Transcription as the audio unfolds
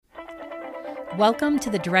Welcome to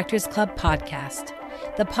the Directors Club podcast,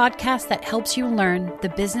 the podcast that helps you learn the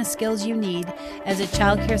business skills you need as a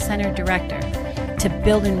child care center director to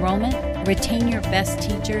build enrollment, retain your best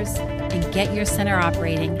teachers, and get your center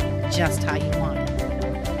operating just how you want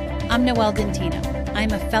it. I'm Noelle Dentino.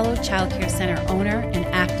 I'm a fellow child care center owner and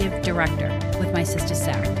active director with my sister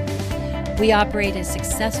Sarah. We operate a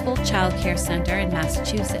successful child care center in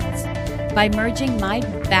Massachusetts. By merging my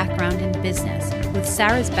background in business with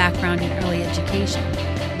Sarah's background in early education,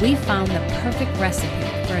 we found the perfect recipe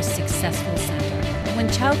for a successful center. When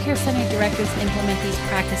child care center directors implement these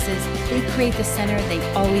practices, they create the center they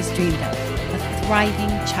always dreamed of, a thriving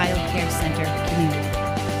child care center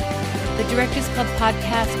community. The Directors Club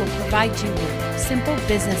podcast will provide you with simple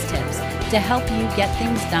business tips to help you get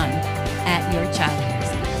things done at your child care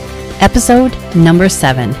center. Episode number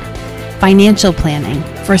 7. Financial planning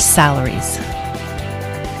for salaries.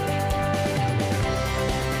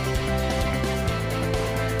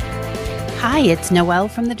 Hi, it's Noelle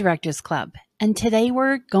from the Directors Club, and today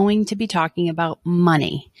we're going to be talking about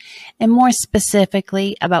money, and more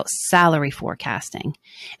specifically about salary forecasting.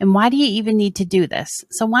 And why do you even need to do this?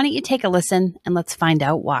 So why don't you take a listen and let's find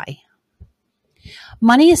out why.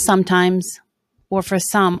 Money is sometimes, or for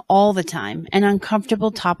some all the time, an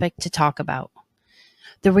uncomfortable topic to talk about.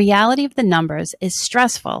 The reality of the numbers is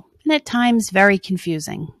stressful and at times very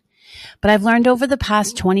confusing. But I've learned over the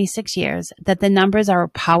past 26 years that the numbers are a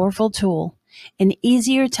powerful tool and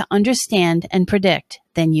easier to understand and predict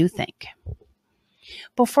than you think.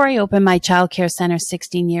 Before I opened my child care center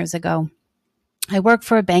 16 years ago, I worked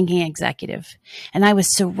for a banking executive and I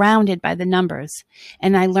was surrounded by the numbers,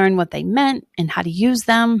 and I learned what they meant and how to use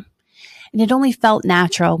them. And it only felt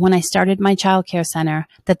natural when I started my child care center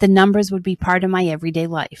that the numbers would be part of my everyday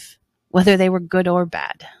life, whether they were good or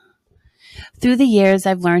bad. Through the years,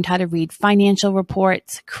 I've learned how to read financial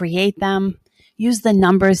reports, create them, use the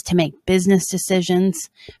numbers to make business decisions,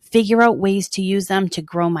 figure out ways to use them to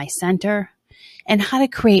grow my center, and how to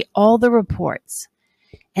create all the reports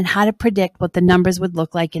and how to predict what the numbers would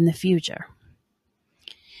look like in the future.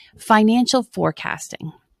 Financial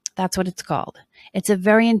forecasting. That's what it's called. It's a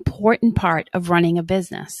very important part of running a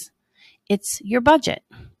business. It's your budget.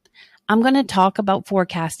 I'm going to talk about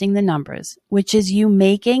forecasting the numbers, which is you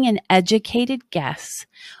making an educated guess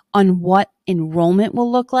on what enrollment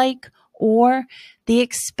will look like or the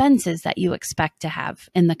expenses that you expect to have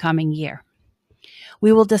in the coming year.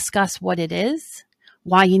 We will discuss what it is,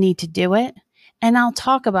 why you need to do it, and I'll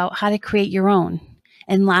talk about how to create your own.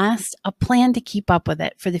 And last, a plan to keep up with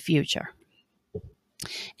it for the future.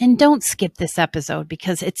 And don't skip this episode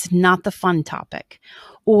because it's not the fun topic,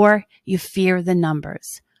 or you fear the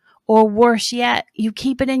numbers, or worse yet, you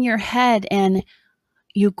keep it in your head and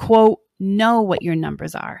you, quote, know what your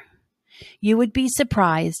numbers are. You would be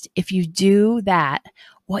surprised if you do that,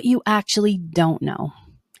 what you actually don't know,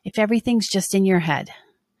 if everything's just in your head.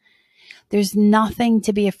 There's nothing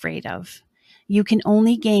to be afraid of. You can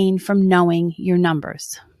only gain from knowing your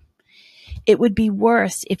numbers. It would be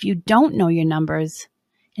worse if you don't know your numbers.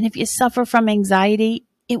 And if you suffer from anxiety,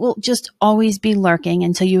 it will just always be lurking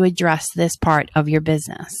until you address this part of your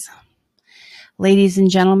business. Ladies and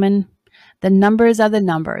gentlemen, the numbers are the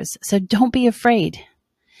numbers, so don't be afraid.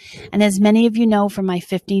 And as many of you know from my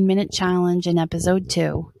 15-minute challenge in episode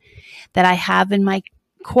 2, that I have in my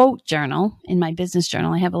quote journal, in my business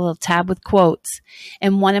journal, I have a little tab with quotes.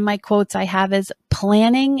 And one of my quotes I have is,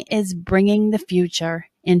 planning is bringing the future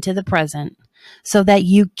into the present, so that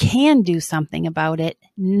you can do something about it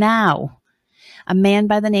now. A man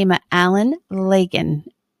by the name of Alan Lagan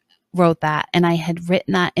wrote that, and I had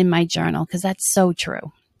written that in my journal because that's so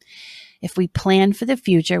true. If we plan for the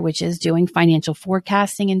future, which is doing financial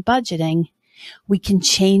forecasting and budgeting, we can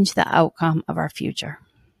change the outcome of our future.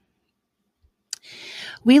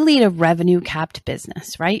 We lead a revenue capped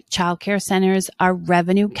business, right? Childcare centers are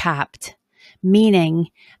revenue capped, meaning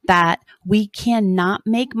that we cannot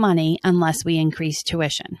make money unless we increase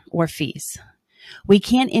tuition or fees. We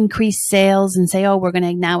can't increase sales and say, oh, we're going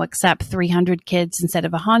to now accept 300 kids instead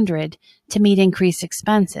of 100 to meet increased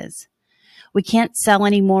expenses. We can't sell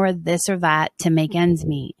any more of this or that to make ends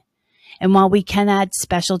meet. And while we can add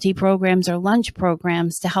specialty programs or lunch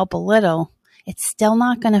programs to help a little, it's still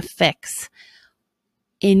not going to fix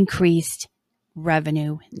increased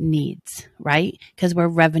revenue needs, right? Because we're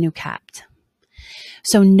revenue capped.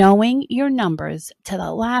 So knowing your numbers to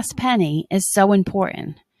the last penny is so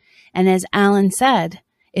important. And as Alan said,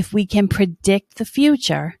 if we can predict the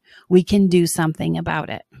future, we can do something about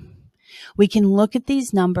it. We can look at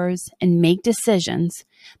these numbers and make decisions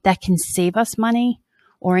that can save us money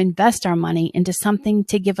or invest our money into something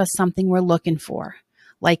to give us something we're looking for,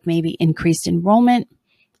 like maybe increased enrollment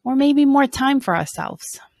or maybe more time for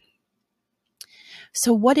ourselves.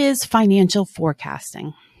 So what is financial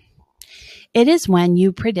forecasting? It is when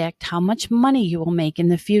you predict how much money you will make in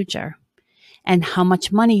the future and how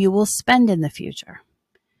much money you will spend in the future.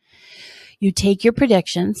 You take your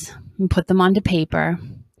predictions and put them onto paper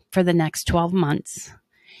for the next 12 months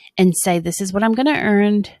and say, this is what I'm going to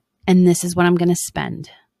earn and this is what I'm going to spend.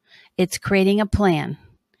 It's creating a plan,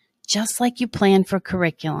 just like you plan for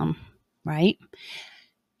curriculum, right?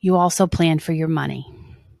 You also plan for your money.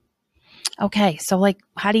 Okay, so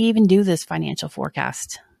how do you even do this financial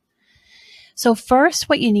forecast? So first,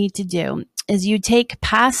 what you need to do is you take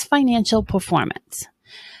past financial performance.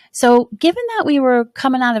 So given that we were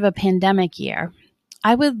coming out of a pandemic year,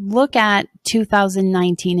 I would look at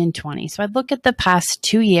 2019 and 20. So I'd look at the past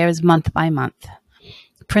 2 years, month by month,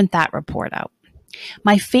 print that report out.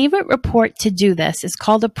 My favorite report to do this is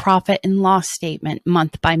called a profit and loss statement,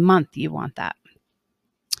 month by month. You want that.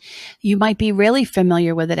 You might be really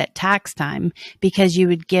familiar with it at tax time because you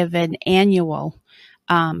would give an annual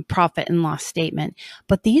profit and loss statement.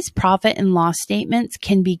 But these profit and loss statements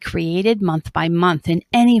can be created month by month in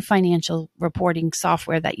any financial reporting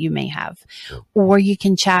software that you may have, or you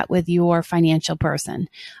can chat with your financial person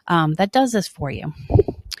that does this for you.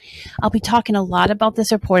 I'll be talking a lot about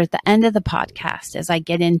this report at the end of the podcast as I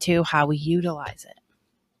get into how we utilize it.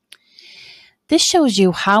 This shows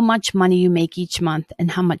you how much money you make each month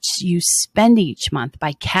and how much you spend each month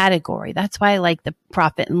by category. That's why I like the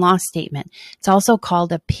profit and loss statement. It's also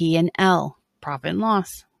called a P&L, profit and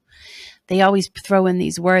loss. They always throw in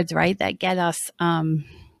these words, right, that get us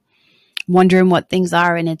wondering what things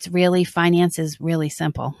are, and it's really, finance is really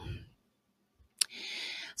simple.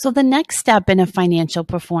 So the next step in a financial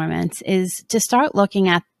performance is to start looking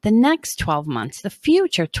at the next 12 months, the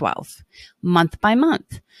future 12, month by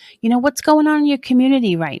month. You know, what's going on in your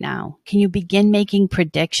community right now? Can you begin making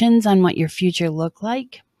predictions on what your future look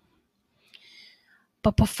like?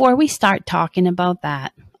 But before we start talking about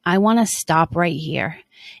that, I want to stop right here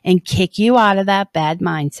and kick you out of that bad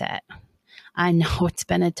mindset. I know it's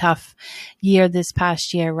been a tough year this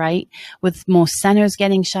past year, right? With most centers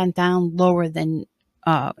getting shut down, lower than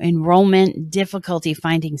enrollment, difficulty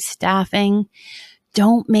finding staffing.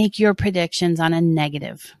 Don't make your predictions on a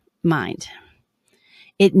negative mind.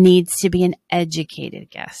 It needs to be an educated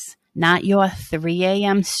guess, not your 3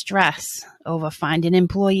 a.m. stress over finding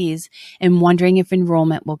employees and wondering if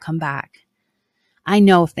enrollment will come back. I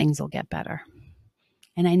know things will get better,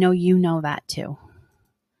 and I know you know that too.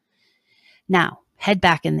 Now, head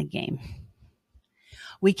back in the game.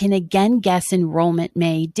 We can again guess enrollment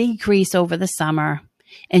may decrease over the summer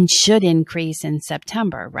and should increase in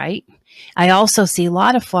September, right? I also see a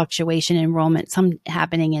lot of fluctuation in enrollment, some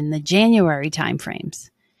happening in the January timeframes.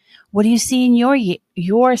 What do you see in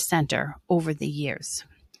your center over the years?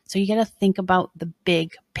 So you got to think about the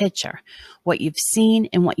big picture, what you've seen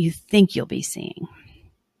and what you think you'll be seeing.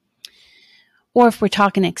 Or if we're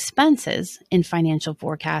talking expenses in financial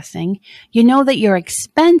forecasting, you know that your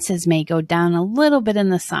expenses may go down a little bit in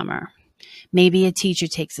the summer. Maybe a teacher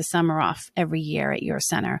takes the summer off every year at your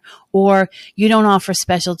center, or you don't offer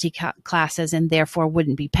specialty classes and therefore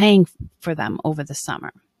wouldn't be paying for them over the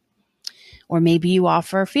summer. Or maybe you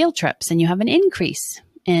offer field trips and you have an increase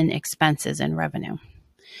in expenses and revenue.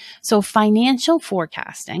 So financial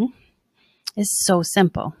forecasting is so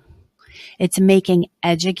simple. It's making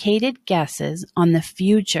educated guesses on the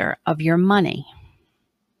future of your money.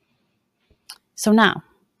 So now,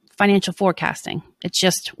 financial forecasting, it's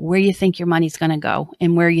just where you think your money's going to go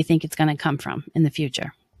and where you think it's going to come from in the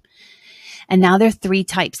future. And now there are 3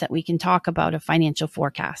 types that we can talk about of financial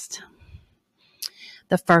forecast.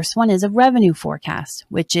 The first one is a revenue forecast,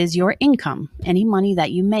 which is your income, any money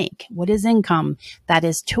that you make. What is income? That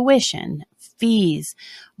is tuition, fees,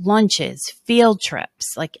 lunches, field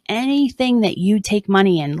trips, like anything that you take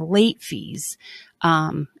money in, late fees,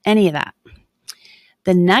 any of that.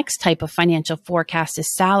 The next type of financial forecast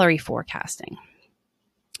is salary forecasting.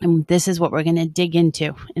 And this is what we're going to dig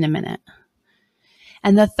into in a minute.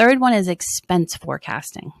 And the third one is expense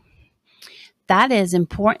forecasting. That is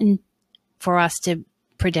important for us to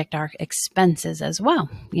predict our expenses as well.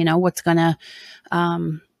 You know, what are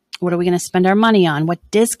we going to spend our money on? What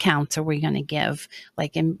discounts are we going to give?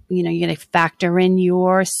 Like, you're going to factor in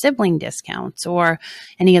your sibling discounts or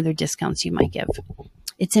any other discounts you might give.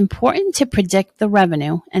 It's important to predict the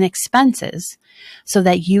revenue and expenses so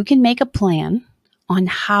that you can make a plan on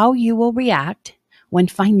how you will react when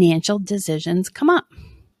financial decisions come up.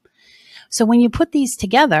 So when you put these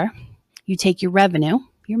together, you take your revenue,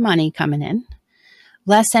 your money coming in,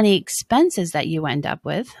 less any expenses that you end up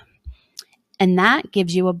with, And that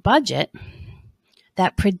gives you a budget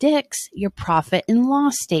that predicts your profit and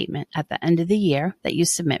loss statement at the end of the year that you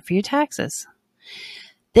submit for your taxes.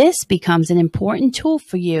 This becomes an important tool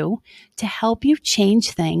for you to help you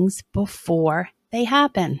change things before they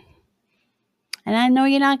happen. And I know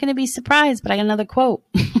you're not going to be surprised, but I got another quote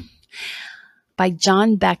by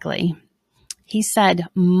John Beckley. He said,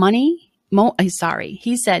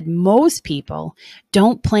 he said, most people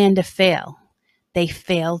don't plan to fail. They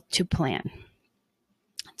fail to plan.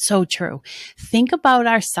 So true. Think about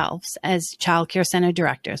ourselves as child care center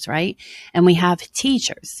directors, right? And we have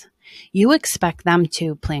teachers. You expect them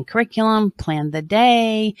to plan curriculum, plan the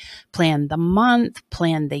day, plan the month,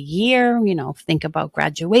 plan the year, think about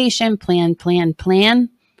graduation, plan.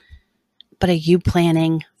 But are you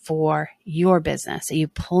planning for your business? Are you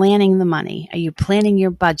planning the money? Are you planning your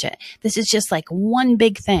budget? This is just like one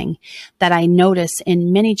big thing that I notice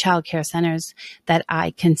in many child care centers that I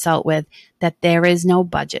consult with, that there is no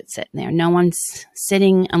budget sitting there. No one's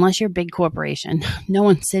sitting, unless you're a big corporation, no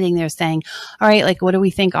one's sitting there saying, all right, like, what do we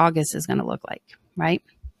think August is going to look like, right?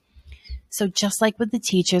 So just like with the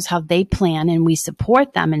teachers, how they plan and we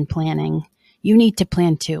support them in planning, you need to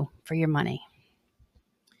plan too for your money.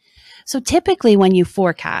 So typically when you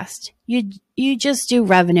forecast, you just do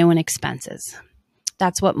revenue and expenses.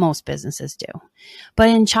 That's what most businesses do. But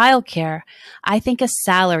in childcare, I think a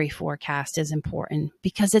salary forecast is important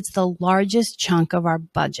because it's the largest chunk of our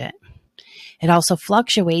budget. It also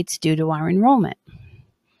fluctuates due to our enrollment.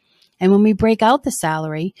 And when we break out the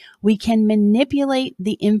salary, we can manipulate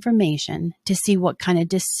the information to see what kind of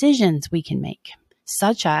decisions we can make,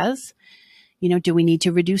 such as, do we need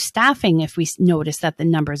to reduce staffing if we notice that the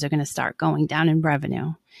numbers are going to start going down in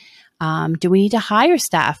revenue? Do we need to hire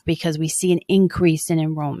staff because we see an increase in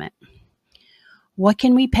enrollment? What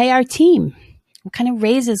can we pay our team? What kind of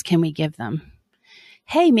raises can we give them?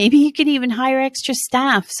 Hey, maybe you could even hire extra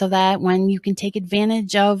staff so that when you can take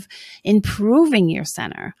advantage of improving your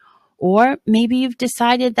center. Or maybe you've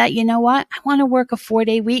decided that, I want to work a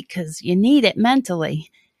 4-day week because you need it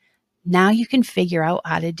mentally. Now you can figure out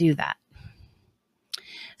how to do that.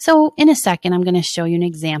 So in a second, I'm going to show you an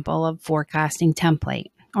example of forecasting template,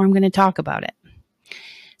 or I'm going to talk about it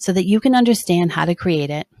so that you can understand how to create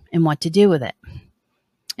it and what to do with it.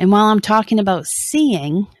 And while I'm talking about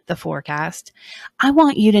seeing the forecast, I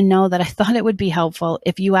want you to know that I thought it would be helpful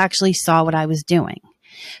if you actually saw what I was doing.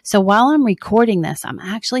 So while I'm recording this, I'm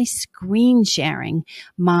actually screen sharing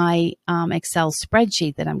my Excel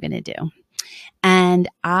spreadsheet that I'm going to do. And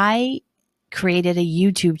I created a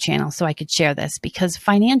YouTube channel so I could share this because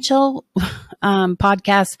financial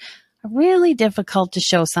podcasts are really difficult to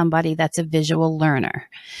show somebody that's a visual learner.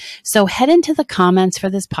 So head into the comments for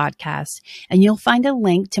this podcast and you'll find a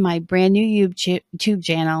link to my brand new YouTube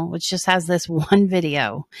channel, which just has this one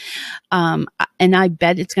video. And I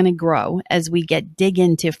bet it's going to grow as we dig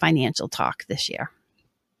into financial talk this year.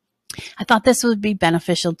 I thought this would be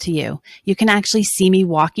beneficial to you. You can actually see me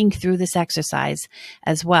walking through this exercise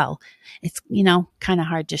as well. It's, kind of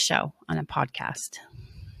hard to show on a podcast.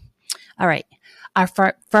 All right. Our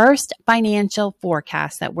first financial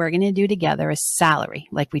forecast that we're going to do together is salary,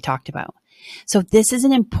 like we talked about. So this is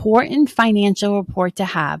an important financial report to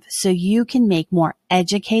have so you can make more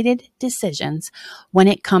educated decisions when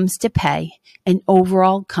it comes to pay and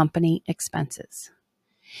overall company expenses.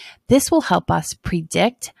 This will help us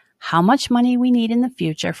predict how much money we need in the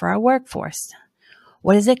future for our workforce.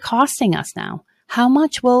 What is it costing us now? How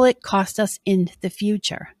much will it cost us in the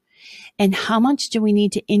future? And how much do we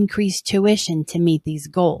need to increase tuition to meet these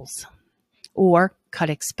goals or cut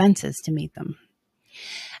expenses to meet them?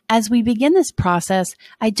 As we begin this process,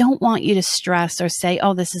 I don't want you to stress or say,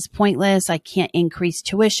 oh, this is pointless. I can't increase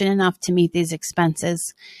tuition enough to meet these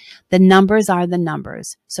expenses. The numbers are the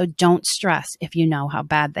numbers, so don't stress if you know how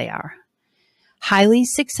bad they are. Highly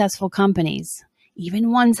successful companies,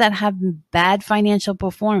 even ones that have bad financial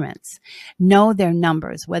performance, know their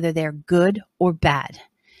numbers, whether they're good or bad.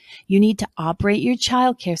 You need to operate your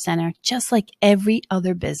child care center just like every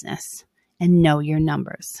other business and know your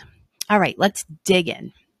numbers. All right, let's dig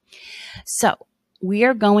in. So we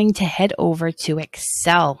are going to head over to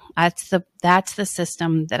Excel. That's the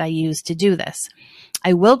system that I use to do this.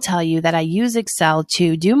 I will tell you that I use Excel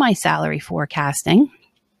to do my salary forecasting.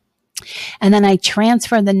 And then I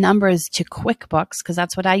transfer the numbers to QuickBooks because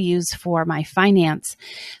that's what I use for my finance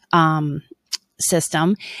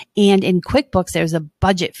system. And in QuickBooks, there's a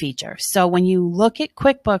budget feature. So when you look at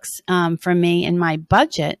QuickBooks for me in my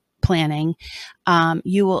budget planning,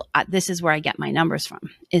 you will, this is where I get my numbers from,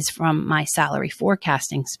 is from my salary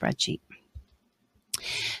forecasting spreadsheet.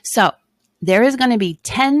 So there is going to be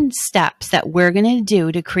 10 steps that we're going to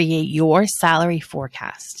do to create your salary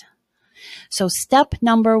forecast. So step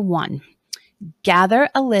number 1, gather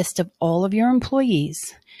a list of all of your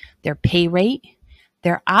employees, their pay rate,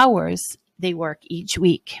 their hours they work each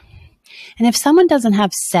week. And if someone doesn't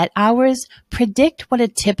have set hours, predict what a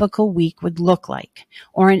typical week would look like,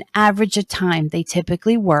 or an average of time they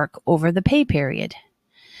typically work over the pay period.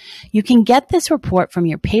 You can get this report from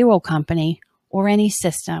your payroll company or any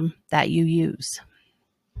system that you use.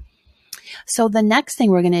 So the next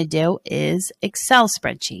thing we're going to do is Excel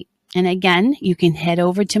spreadsheet. And again, you can head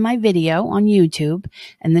over to my video on YouTube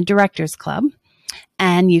and the Directors Club,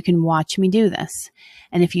 and you can watch me do this.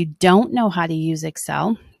 And if you don't know how to use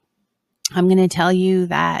Excel, I'm going to tell you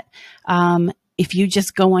that if you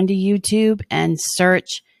just go onto YouTube and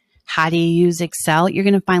search how do you use Excel, you're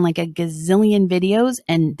going to find like a gazillion videos,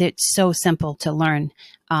 and it's so simple to learn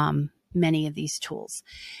many of these tools.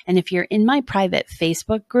 And if you're in my private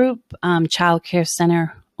Facebook group, Child Care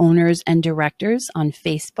Center Owners and Directors on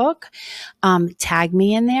Facebook, tag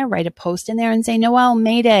me in there, write a post in there and say, Noelle,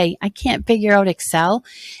 Mayday, I can't figure out Excel,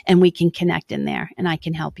 and we can connect in there and I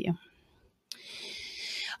can help you.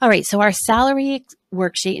 All right, so our salary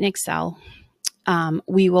worksheet in Excel,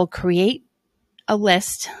 we will create a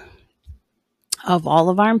list of all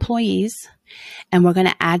of our employees, and we're going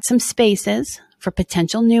to add some spaces for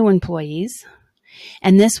potential new employees.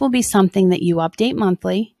 And this will be something that you update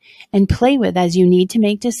monthly and play with as you need to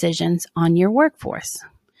make decisions on your workforce.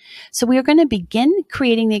 So we are going to begin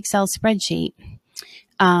creating the Excel spreadsheet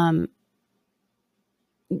by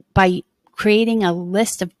creating a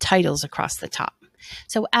list of titles across the top.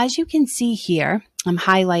 So as you can see here, I'm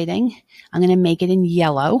highlighting. I'm going to make it in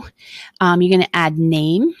yellow. You're going to add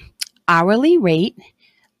name, hourly rate,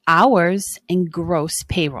 hours, and gross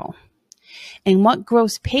payroll. And what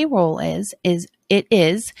gross payroll is it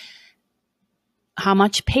is how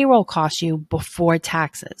much payroll costs you before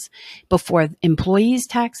taxes, before employees'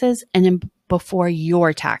 taxes, and before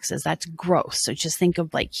your taxes. That's gross. So just think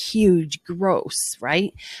of like huge gross,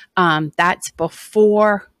 right? That's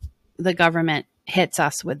before the government hits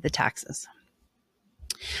us with the taxes.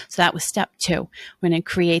 So that was step 2. We're going to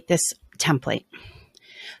create this template.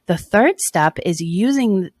 The third step is use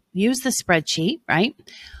the spreadsheet, right,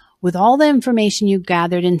 with all the information you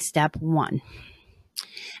gathered in step 1.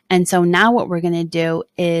 And so now what we're going to do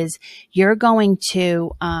is you're going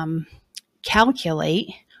to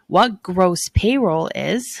calculate what gross payroll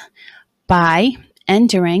is by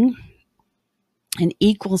entering an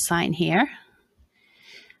equal sign here.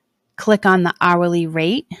 Click on the hourly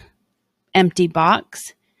rate, empty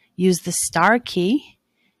box, use the star key,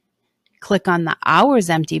 click on the hours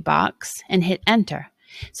empty box, and hit enter.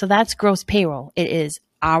 So that's gross payroll. It is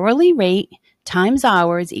hourly rate times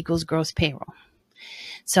hours equals gross payroll.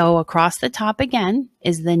 So across the top again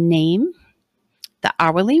is the name, the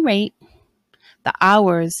hourly rate, the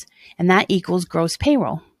hours, and that equals gross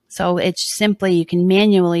payroll. So it's simply, you can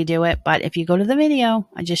manually do it, but if you go to the video,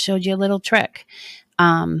 I just showed you a little trick.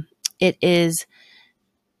 It is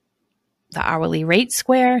the hourly rate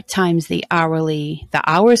square times the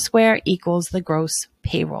hours square equals the gross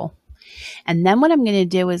payroll. And then what I'm going to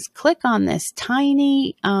do is click on this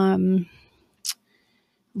tiny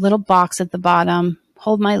little box at the bottom,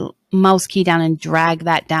 hold my mouse key down and drag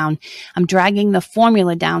that down. I'm dragging the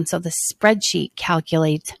formula down so the spreadsheet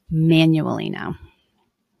calculates manually now.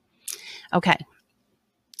 Okay,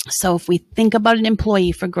 so if we think about an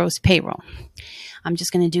employee for gross payroll, I'm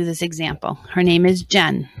just going to do this example. Her name is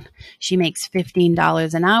Jen. She makes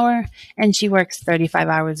 $15 an hour and she works 35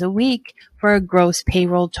 hours a week for a gross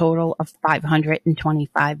payroll total of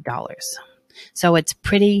 $525. So it's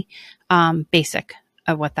pretty basic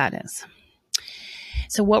of what that is.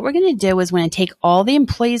 So what we're going to do is we're going to take all the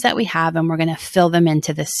employees that we have and we're going to fill them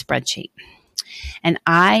into this spreadsheet. And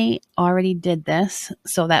I already did this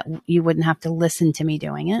so that you wouldn't have to listen to me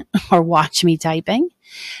doing it or watch me typing.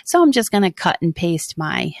 So I'm just going to cut and paste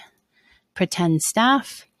my pretend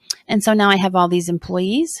staff. And so now I have all these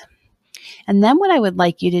employees. And then what I would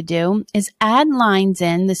like you to do is add lines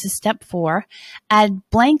in. This is step 4. Add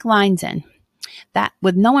blank lines in. That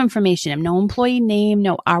with no information, no employee name,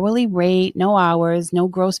 no hourly rate, no hours, no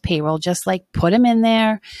gross payroll, just like put them in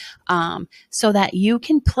there so that you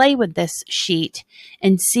can play with this sheet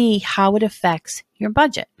and see how it affects your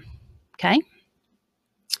budget. Okay.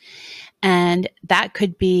 And that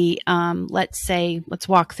could be, let's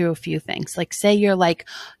walk through a few things. Like say you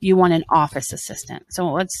want an office assistant. So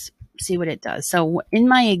let's see what it does. So in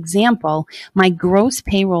my example, my gross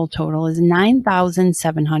payroll total is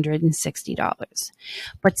 $9,760.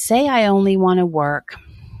 But say I only want to work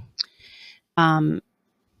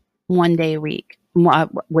one day a week.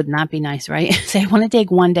 Wouldn't that be nice, right? Say, I want to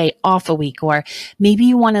take one day off a week, or maybe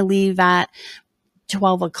you want to leave at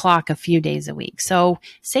 12 o'clock a few days a week. So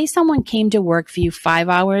say someone came to work for you 5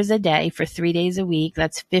 hours a day for 3 days a week.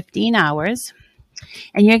 That's 15 hours.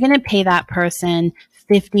 And you're going to pay that person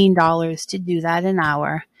 $15 to do that an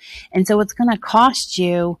hour. And so it's going to cost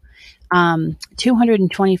you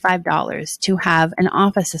 $225 to have an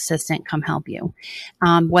office assistant come help you,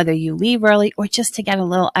 whether you leave early or just to get a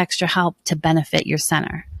little extra help to benefit your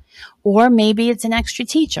center. Or maybe it's an extra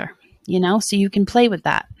teacher, so you can play with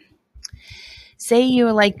that. Say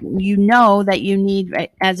you're like, that you need,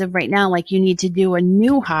 as of right now, like you need to do a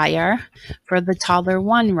new hire for the toddler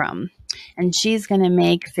 1 room. And she's going to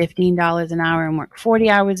make $15 an hour and work 40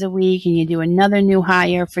 hours a week. And you do another new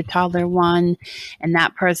hire for toddler 1, and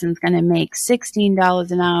that person's going to make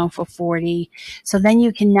 $16 an hour for 40. So then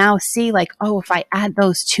you can now see like, oh, if I add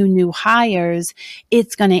those 2 new hires,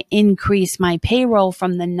 it's going to increase my payroll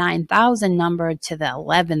from the 9,000 number to the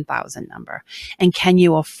 11,000 number. And can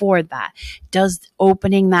you afford that? Does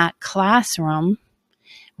opening that classroom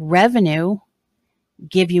revenue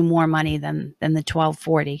give you more money than the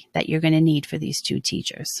 $1,240 that you're going to need for these 2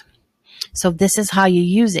 teachers? So this is how you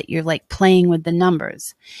use it. You're like playing with the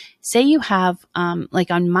numbers. Say you have, like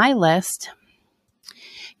on my list,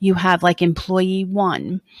 you have like employee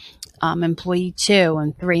 1, employee 2,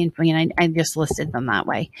 and 3, and I just listed them that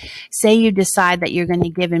way. Say you decide that you're going to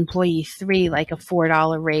give employee 3 like a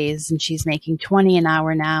 $4 raise, and she's making $20 an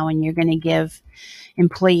hour now, and you're going to give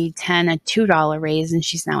employee 10 a $2 raise, and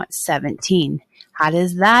she's now at $17. How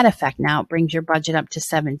does that affect? Now it brings your budget up to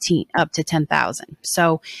 10,000.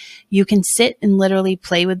 So you can sit and literally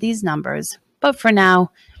play with these numbers. But for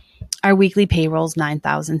now, our weekly payroll is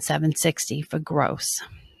 $9,760 for gross.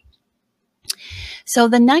 So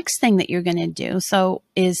the next thing that you're going to do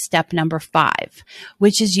is step number 5,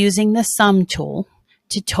 which is using the sum tool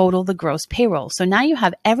to total the gross payroll. So now you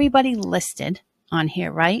have everybody listed on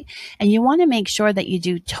here, right? And you want to make sure that you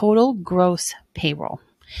do total gross payroll.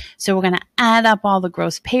 So we're going to add up all the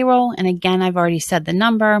gross payroll. And again, I've already said the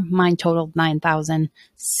number. Mine totaled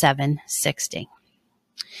 $9,760.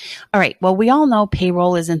 All right. Well, we all know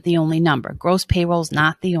payroll isn't the only number. Gross payroll is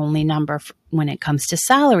not the only number when it comes to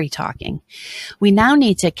salary talking. We now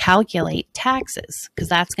need to calculate taxes because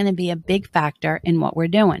that's going to be a big factor in what we're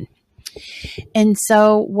doing. And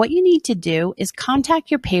so what you need to do is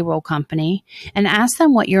contact your payroll company and ask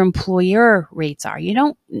them what your employer rates are. You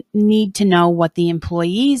don't need to know what the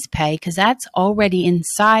employees pay because that's already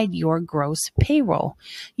inside your gross payroll.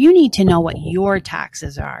 You need to know what your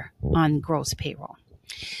taxes are on gross payroll.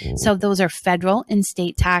 So those are federal and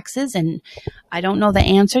state taxes. And I don't know the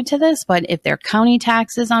answer to this, but if they're county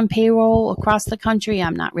taxes on payroll across the country,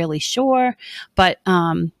 I'm not really sure. But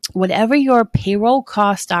whatever your payroll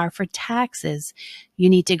costs are for taxes,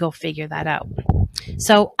 you need to go figure that out.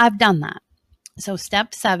 So I've done that. So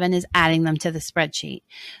step 7 is adding them to the spreadsheet.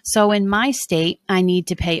 So in my state, I need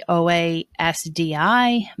to pay OA,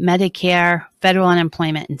 SDI, Medicare, federal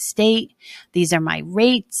unemployment, and state. These are my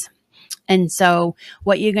rates. And so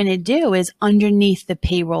what you're going to do is underneath the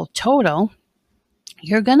payroll total,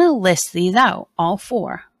 you're going to list these out, all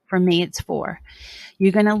 4. For me, it's 4.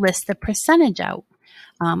 You're going to list the percentage out.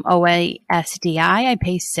 OA, SDI, I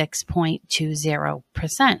pay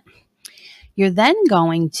 6.20%. You're then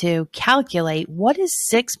going to calculate what is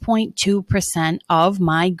 6.2% of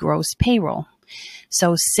my gross payroll.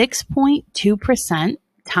 So 6.2%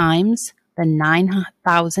 times the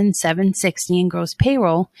 $9,760 in gross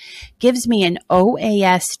payroll gives me an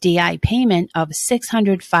OASDI payment of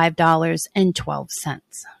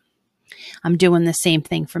 $605.12. I'm doing the same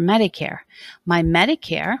thing for Medicare. My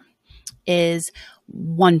Medicare is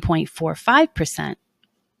 1.45%.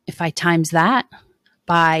 If I times that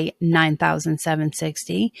by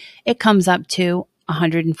 $9,760, it comes up to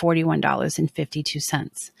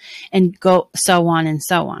 $141.52 and go so on and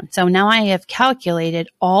so on. So now I have calculated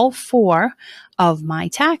all 4 of my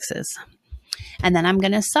taxes and then I'm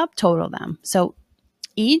going to subtotal them. So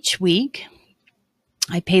each week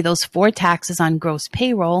I pay those 4 taxes on gross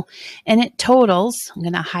payroll and it totals, I'm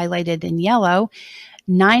going to highlight it in yellow,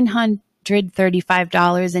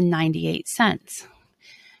 $935.98.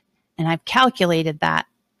 And I've calculated that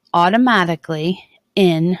automatically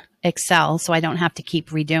in Excel, so I don't have to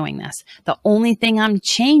keep redoing this. The only thing I'm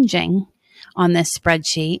changing on this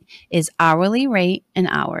spreadsheet is hourly rate and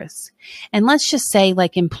hours. And let's just say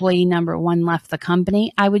like employee number 1 left the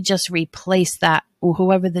company. I would just replace that,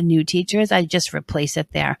 whoever the new teacher is, I'd just replace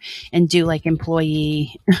it there and do like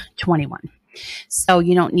employee 21. So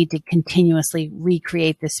you don't need to continuously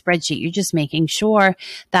recreate the spreadsheet. You're just making sure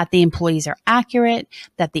that the employees are accurate,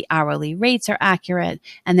 that the hourly rates are accurate,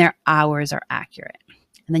 and their hours are accurate.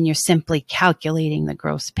 And then you're simply calculating the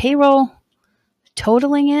gross payroll,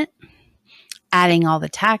 totaling it, adding all the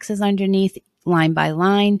taxes underneath line by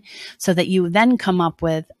line, so that you then come up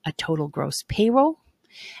with a total gross payroll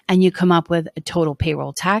and you come up with a total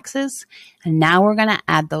payroll taxes. And now we're going to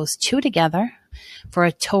add those two together for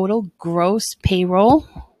a total gross payroll,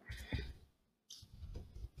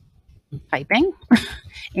 typing,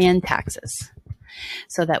 and taxes,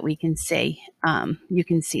 so that we can see, you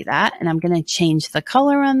can see that. And I'm going to change the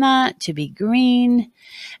color on that to be green.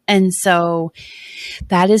 And so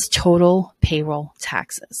that is total payroll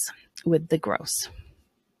taxes with the gross.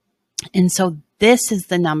 And so this is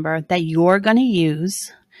the number that you're going to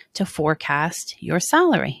use to forecast your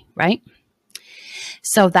salary, right?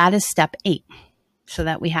 So that is step 8, so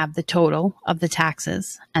that we have the total of the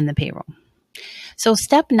taxes and the payroll. So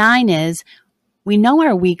step 9 is, we know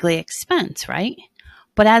our weekly expense, right?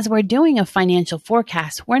 But as we're doing a financial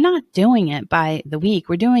forecast, we're not doing it by the week.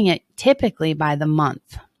 We're doing it typically by the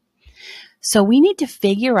month. So we need to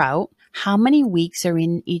figure out how many weeks are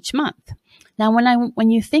in each month. Now,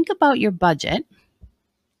 when you think about your budget,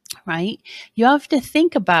 right, you have to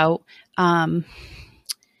think about,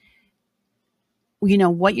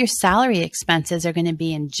 what your salary expenses are going to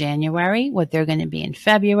be in January, what they're going to be in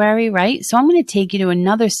February, right? So I'm going to take you to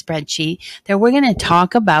another spreadsheet that we're going to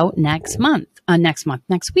talk about next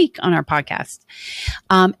week on our podcast,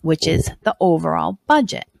 which is the overall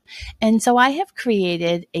budget. And so I have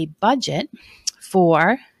created a budget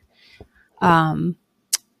for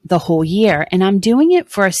the whole year, and I'm doing it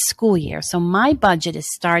for a school year. So my budget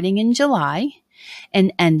is starting in July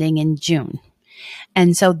and ending in June.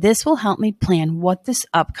 And so this will help me plan what this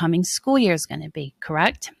upcoming school year is going to be,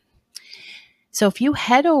 correct? So if you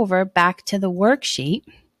head over back to the worksheet,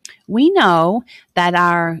 we know that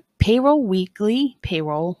our weekly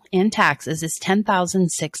payroll and taxes is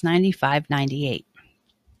 $10,695.98.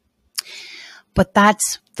 But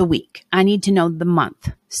that's the week. I need to know the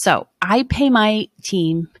month. So I pay my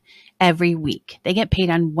team every week. They get paid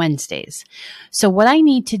on Wednesdays. So what I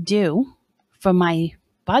need to do for my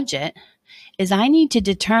budget is I need to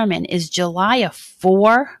determine, is July a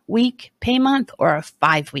 4-week pay month or a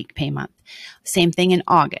 5-week pay month? Same thing in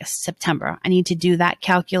August, September. I need to do that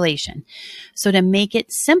calculation. So to make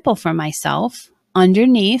it simple for myself,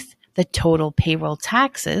 underneath the total payroll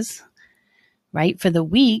taxes, right, for the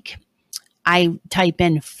week, I type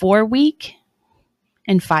in 4-week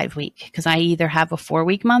and 5-week, because I either have a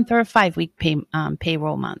 4-week month or a 5-week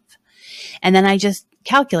payroll month. And then I just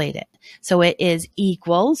calculate it. So it is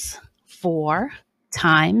equals 4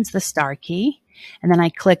 times the star key. And then I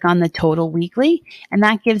click on the total weekly, and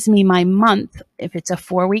that gives me my month. If it's a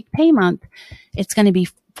 4-week pay month, it's going to be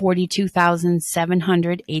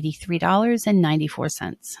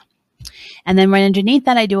 $42,783.94. And then right underneath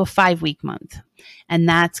that, I do a 5-week month, and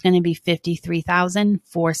that's going to be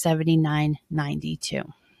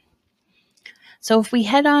 $53,479.92. So if we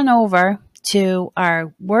head on over to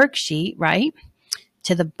our worksheet, right,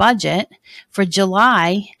 to the budget for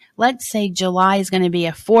July, let's say July is going to be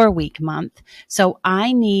a 4-week month. So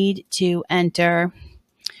I need to enter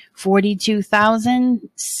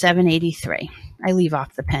 $42,783. I leave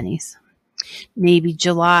off the pennies. Maybe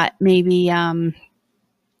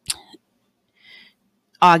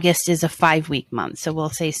August is a 5-week month. So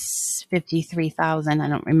we'll say 53,000. I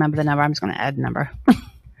don't remember the number. I'm just going to add a number.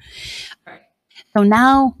 So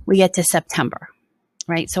now we get to September,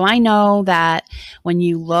 right? So I know that when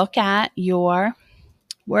you look at your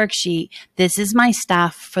worksheet, this is my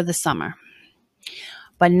staff for the summer.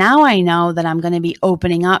 But now I know that I'm going to be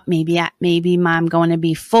opening up. Maybe I'm going to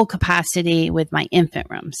be full capacity with my infant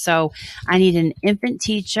room. So I need an infant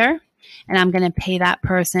teacher, and I'm going to pay that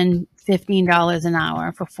person $15 an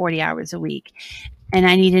hour for 40 hours a week. And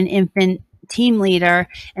I need an infant team leader,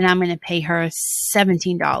 and I'm going to pay her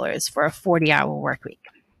 $17 for a 40-hour work week.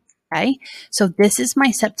 Okay. So this is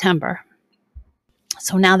my September.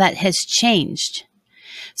 So now that has changed.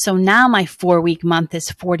 So now my 4-week month is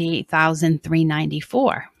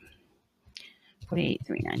 $48,394.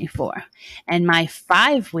 $48,394. And my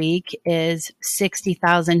 5-week is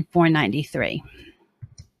 $60,493.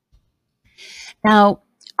 Now,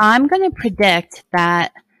 I'm going to predict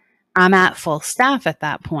that I'm at full staff at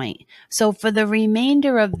that point. So for the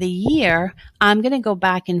remainder of the year, I'm going to go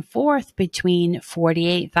back and forth between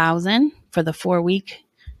 $48,000 for the 4-week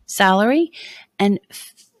salary and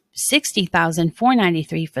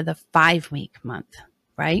 $60,493 for the 5-week month,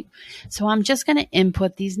 right? So I'm just going to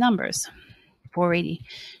input these numbers. 480,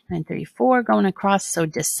 934 going across. So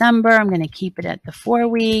December, I'm going to keep it at the 4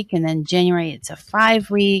 week, and then January, it's a 5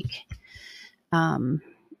 week,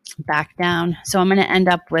 back down. So I'm going to end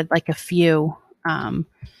up with like a few,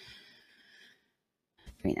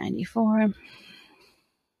 394. All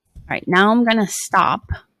right, now I'm going to stop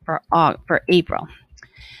for April.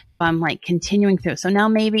 I'm like continuing through. So now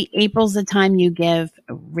maybe April's the time you give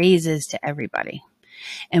raises to everybody.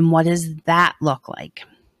 And what does that look like?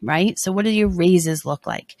 Right? So what do your raises look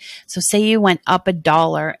like? So say you went up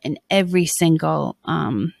 $1 in every single,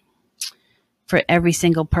 for every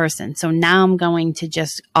single person. So now I'm going to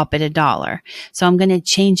just up it $1. So I'm going to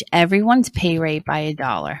change everyone's pay rate by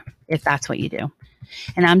 $1 if that's what you do.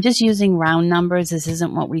 And I'm just using round numbers. This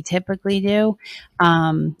isn't what we typically do,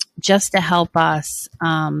 just to help us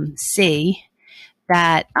see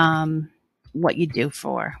that what you do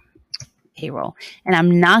for payroll. And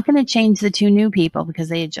I'm not going to change the 2 new people because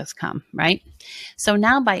they had just come, right? So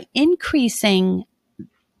now by increasing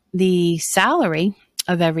the salary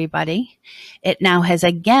of everybody, it now has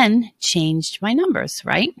again changed my numbers,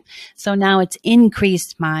 right? So now it's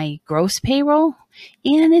increased my gross payroll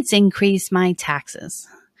and it's increased my taxes.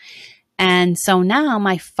 And so now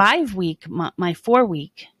my 4-week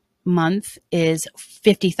month is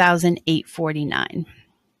 $50,849.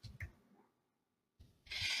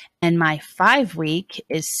 And my 5-week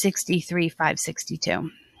is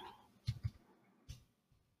 $63,562.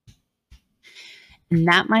 And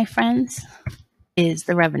that, my friends, is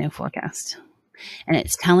the revenue forecast. And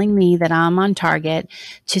it's telling me that I'm on target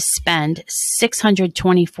to spend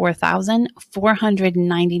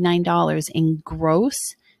 $624,499 in gross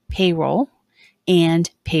payroll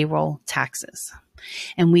and payroll taxes.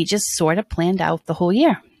 And we just sort of planned out the whole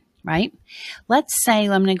year, right? Let's say,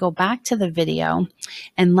 I'm going to go back to the video,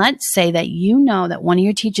 and let's say that you know that one of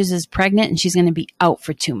your teachers is pregnant and she's going to be out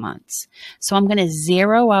for 2 months. So I'm going to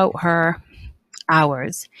zero out her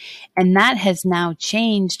hours, and that has now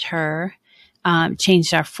changed her,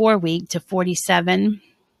 changed our 4-week to 47,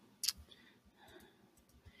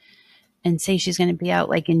 and say she's going to be out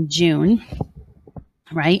like in June,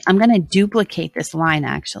 right? I'm going to duplicate this line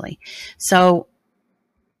actually. So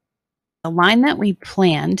the line that we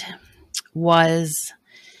planned was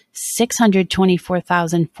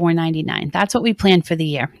 $624,499. That's what we planned for the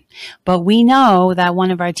year. But we know that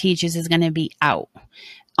one of our teachers is going to be out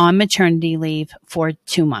on maternity leave for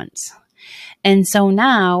 2 months. And so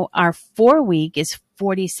now our 4-week is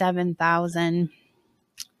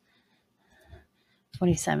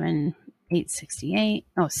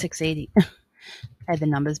 680. I had the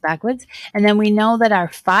numbers backwards. And then we know that our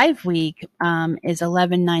 5-week is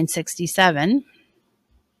 11,967.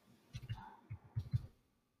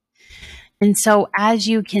 And so as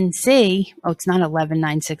you can see, it's not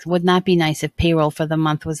 11,960. Wouldn't that be nice if payroll for the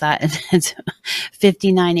month was that? It's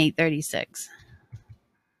 59,836.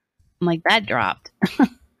 I'm like, that dropped. All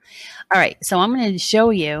right. So I'm going to show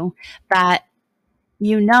you that,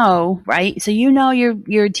 right? So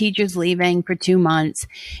your teacher's leaving for 2 months.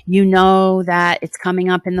 You know that it's coming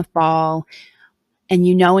up in the fall, and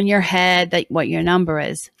you know in your head that what your number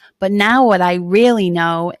is. But now what I really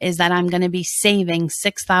know is that I'm going to be saving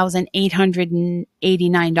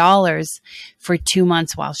 $6,889 for 2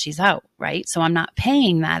 months while she's out, right? So I'm not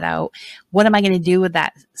paying that out. What am I going to do with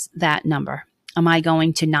that number? Am I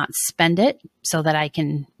going to not spend it so that I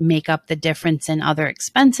can make up the difference in other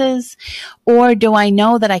expenses? Or do I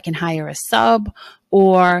know that I can hire a sub,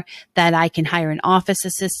 or that I can hire an office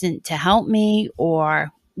assistant to help me,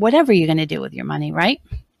 or whatever you're going to do with your money, right?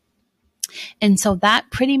 And so that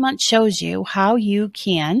pretty much shows you how you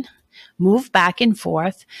can move back and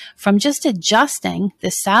forth from just adjusting the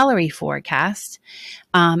salary forecast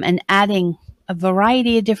and adding a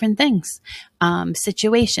variety of different things,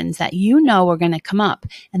 situations that you know are going to come up.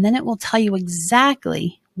 And then it will tell you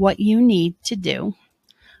exactly what you need to do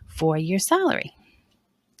for your salary.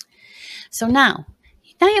 So now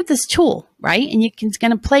you have this tool, right? And you're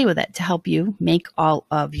going to play with it to help you make all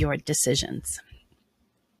of your decisions.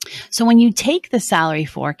 So when you take the salary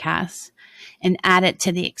forecast and add it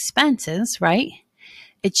to the expenses, right,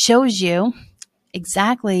 it shows you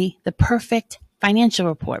exactly the perfect financial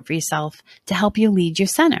report for yourself to help you lead your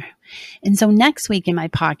center. And so next week in my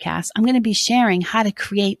podcast, I'm going to be sharing how to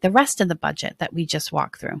create the rest of the budget that we just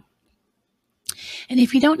walked through. And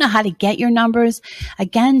if you don't know how to get your numbers,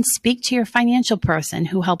 again, speak to your financial person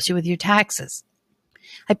who helps you with your taxes.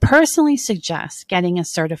 I personally suggest getting a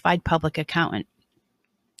certified public accountant.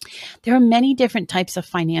 There are many different types of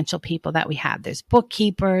financial people that we have. There's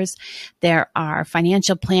bookkeepers, there are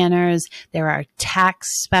financial planners, there are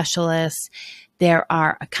tax specialists, there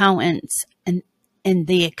are accountants, and And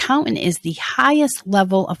the accountant is the highest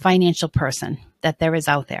level of financial person that there is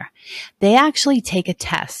out there. They actually take a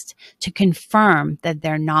test to confirm that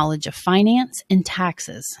their knowledge of finance and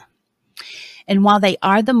taxes. And while they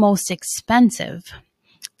are the most expensive,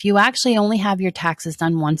 if you actually only have your taxes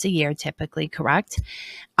done once a year, typically, correct?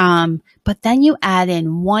 But then you add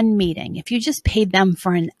in one meeting. If you just paid them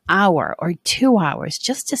for an hour or 2 hours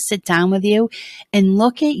just to sit down with you and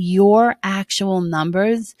look at your actual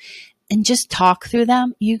numbers and just talk through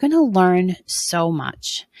them, you're going to learn so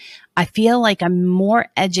much. I feel like I'm more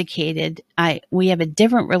educated. We have a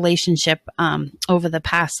different relationship over the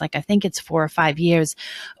past, I think it's 4 or 5 years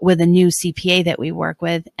with a new CPA that we work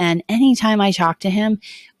with. And anytime I talk to him,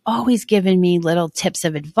 always giving me little tips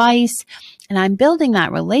of advice, and I'm building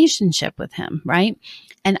that relationship with him, right?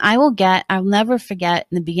 And I'll never forget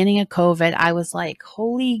in the beginning of COVID, I was like,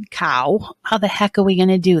 holy cow, how the heck are we going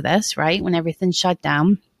to do this, right? When everything shut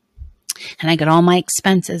down. And I got all my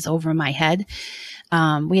expenses over my head.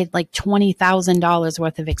 We had like $20,000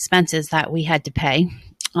 worth of expenses that we had to pay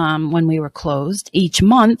when we were closed each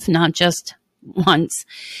month, not just once.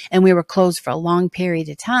 And we were closed for a long period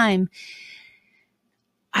of time.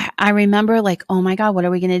 I remember like, oh my God, what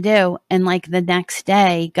are we going to do? And like the next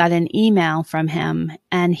day got an email from him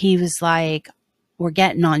and he was like, we're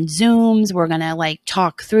getting on Zooms. We're going to like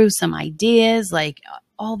talk through some ideas, like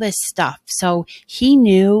all this stuff. So he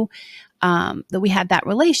knew that we had that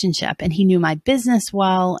relationship and he knew my business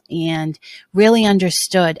well and really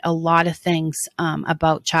understood a lot of things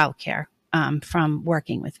about childcare from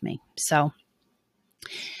working with me. So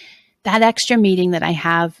that extra meeting that I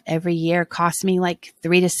have every year costs me like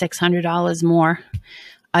 $300 to $600 more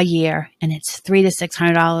a year. And it's $300 to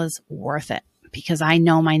 $600 worth it because I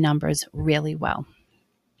know my numbers really well.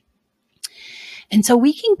 And so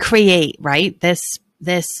we can create, right, this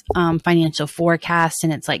financial forecast,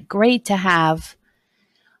 and it's like great to have,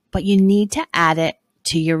 but you need to add it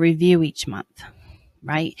to your review each month,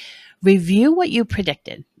 right? Review what you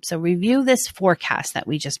predicted. So review this forecast that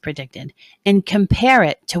we just predicted and compare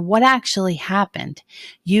it to what actually happened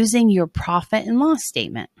using your profit and loss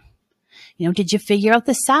statement. You know, did you figure out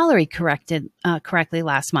the salary correctly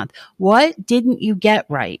last month? What didn't you get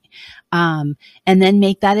right? And then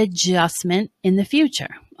make that adjustment in the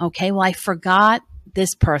future. Okay, well, I forgot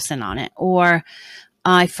this person on it, or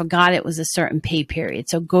I forgot it was a certain pay period.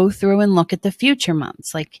 So go through and look at the future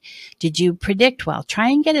months. Like, did you predict well? Try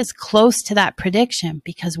and get as close to that prediction,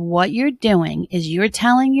 because what you're doing is you're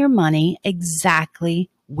telling your money exactly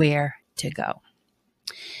where to go.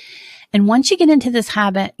 And once you get into this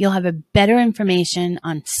habit, you'll have a better information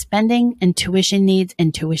on spending and tuition needs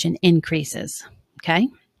and tuition increases. Okay.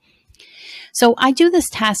 So I do this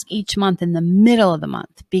task each month in the middle of the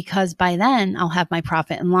month, because by then I'll have my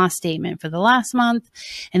profit and loss statement for the last month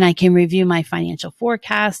and I can review my financial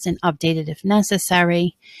forecast and update it if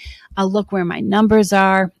necessary. I'll look where my numbers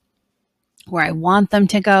are, where I want them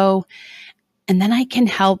to go, and then I can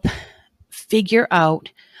help figure out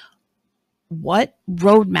what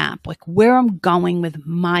roadmap, like where I'm going with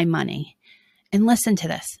my money. And listen to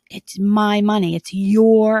this. It's my money. It's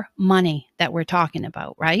your money that we're talking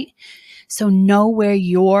about, right? So know where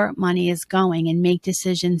your money is going and make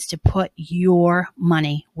decisions to put your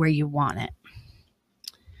money where you want it.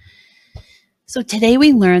 So today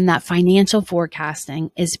we learned that financial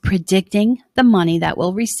forecasting is predicting the money that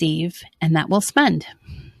we'll receive and that we'll spend.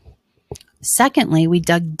 Secondly, we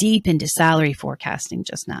dug deep into salary forecasting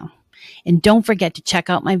just now. And don't forget to check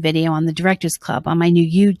out my video on the Directors Club on my new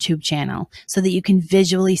YouTube channel so that you can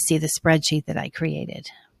visually see the spreadsheet that I created.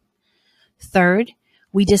 Third,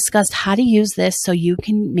 we discussed how to use this so you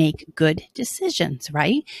can make good decisions,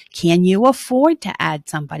 right? Can you afford to add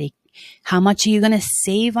somebody? How much are you going to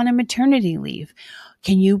save on a maternity leave?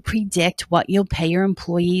 Can you predict what you'll pay your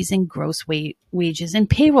employees in gross wages and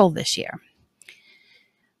payroll this year?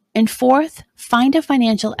 And fourth, find a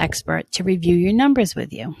financial expert to review your numbers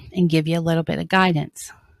with you and give you a little bit of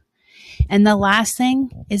guidance. And the last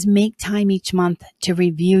thing is make time each month to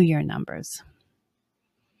review your numbers.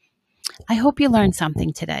 I hope you learned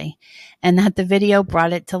something today and that the video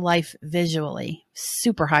brought it to life visually.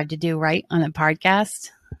 Super hard to do, right, on a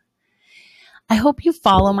podcast? I hope you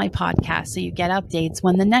follow my podcast so you get updates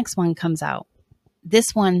when the next one comes out.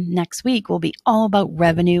 This one next week will be all about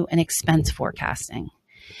revenue and expense forecasting.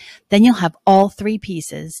 Then you'll have all three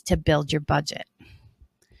pieces to build your budget.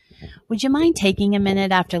 Would you mind taking a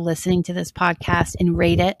minute after listening to this podcast and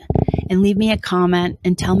rate it and leave me a comment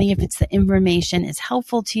and tell me if it's the information is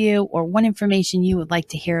helpful to you or what information you would like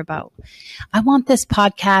to hear about? I want this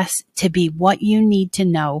podcast to be what you need to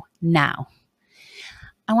know now.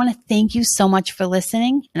 I want to thank you so much for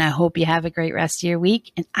listening, and I hope you have a great rest of your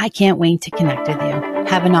week, and I can't wait to connect with you.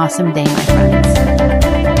 Have an awesome day, my friends.